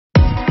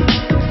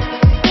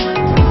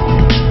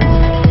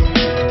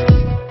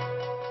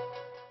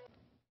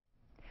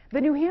The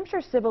New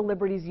Hampshire Civil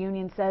Liberties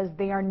Union says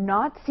they are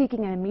not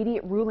seeking an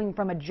immediate ruling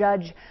from a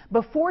judge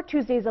before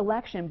Tuesday's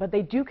election, but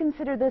they do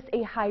consider this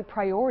a high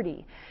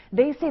priority.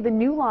 They say the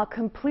new law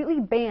completely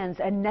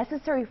bans a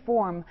necessary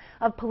form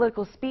of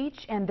political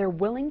speech, and they're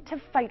willing to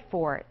fight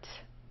for it.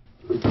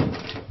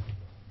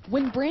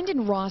 When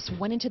Brandon Ross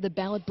went into the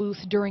ballot booth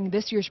during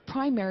this year's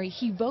primary,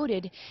 he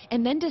voted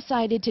and then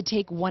decided to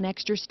take one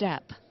extra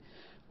step.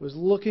 Was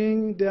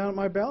looking down at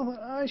my ballot,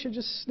 I should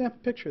just snap a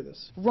picture of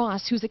this.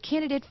 Ross, who's a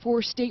candidate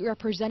for state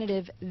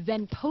representative,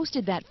 then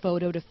posted that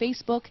photo to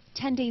Facebook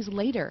 10 days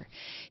later.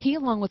 He,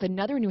 along with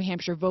another New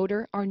Hampshire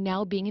voter, are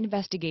now being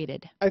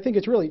investigated. I think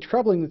it's really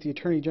troubling that the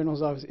Attorney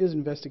General's office is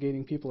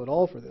investigating people at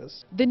all for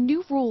this. The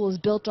new rule is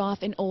built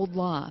off an old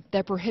law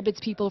that prohibits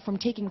people from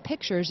taking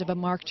pictures of a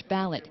marked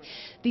ballot.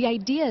 The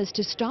idea is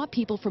to stop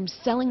people from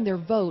selling their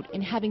vote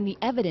and having the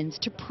evidence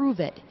to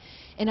prove it.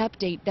 An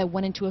update that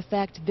went into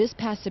effect this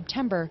past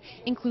September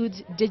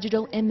includes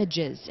digital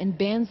images and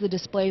bans the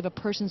display of a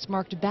person's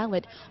marked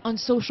ballot on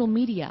social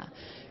media.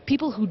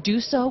 People who do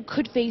so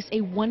could face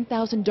a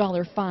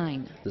 $1,000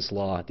 fine. This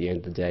law, at the end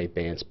of the day,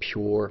 bans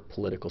pure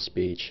political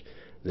speech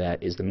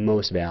that is the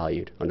most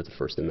valued under the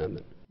First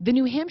Amendment. The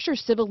New Hampshire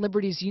Civil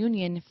Liberties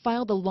Union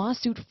filed a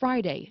lawsuit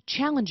Friday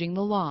challenging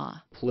the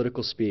law.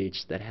 Political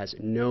speech that has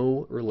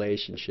no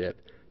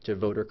relationship to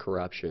voter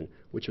corruption,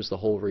 which was the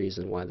whole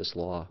reason why this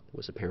law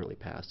was apparently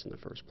passed in the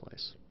first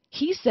place.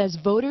 He says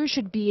voters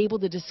should be able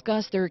to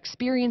discuss their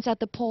experience at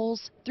the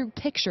polls through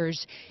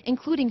pictures,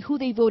 including who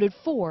they voted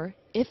for,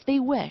 if they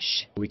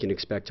wish. We can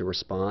expect a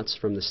response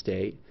from the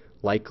state,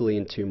 likely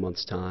in 2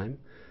 months' time.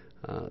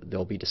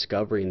 There'll be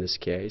discovery in this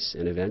case,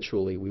 and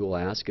eventually we will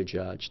ask a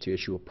judge to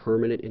issue a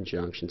permanent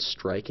injunction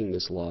striking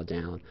this law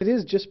down. It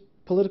is just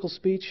political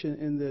speech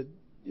in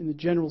the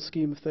general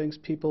scheme of things.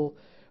 People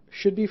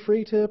should be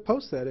free to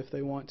post that if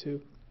they want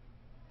to.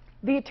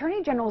 The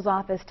Attorney General's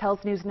office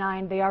tells News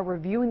 9 they are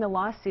reviewing the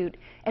lawsuit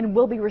and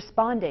will be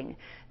responding.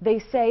 They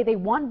say they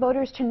want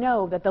voters to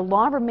know that the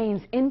law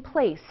remains in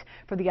place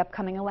for the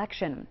upcoming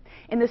election.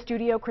 In the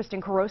studio, Kristen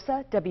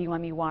Carosa,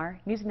 WMUR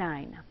News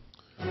 9.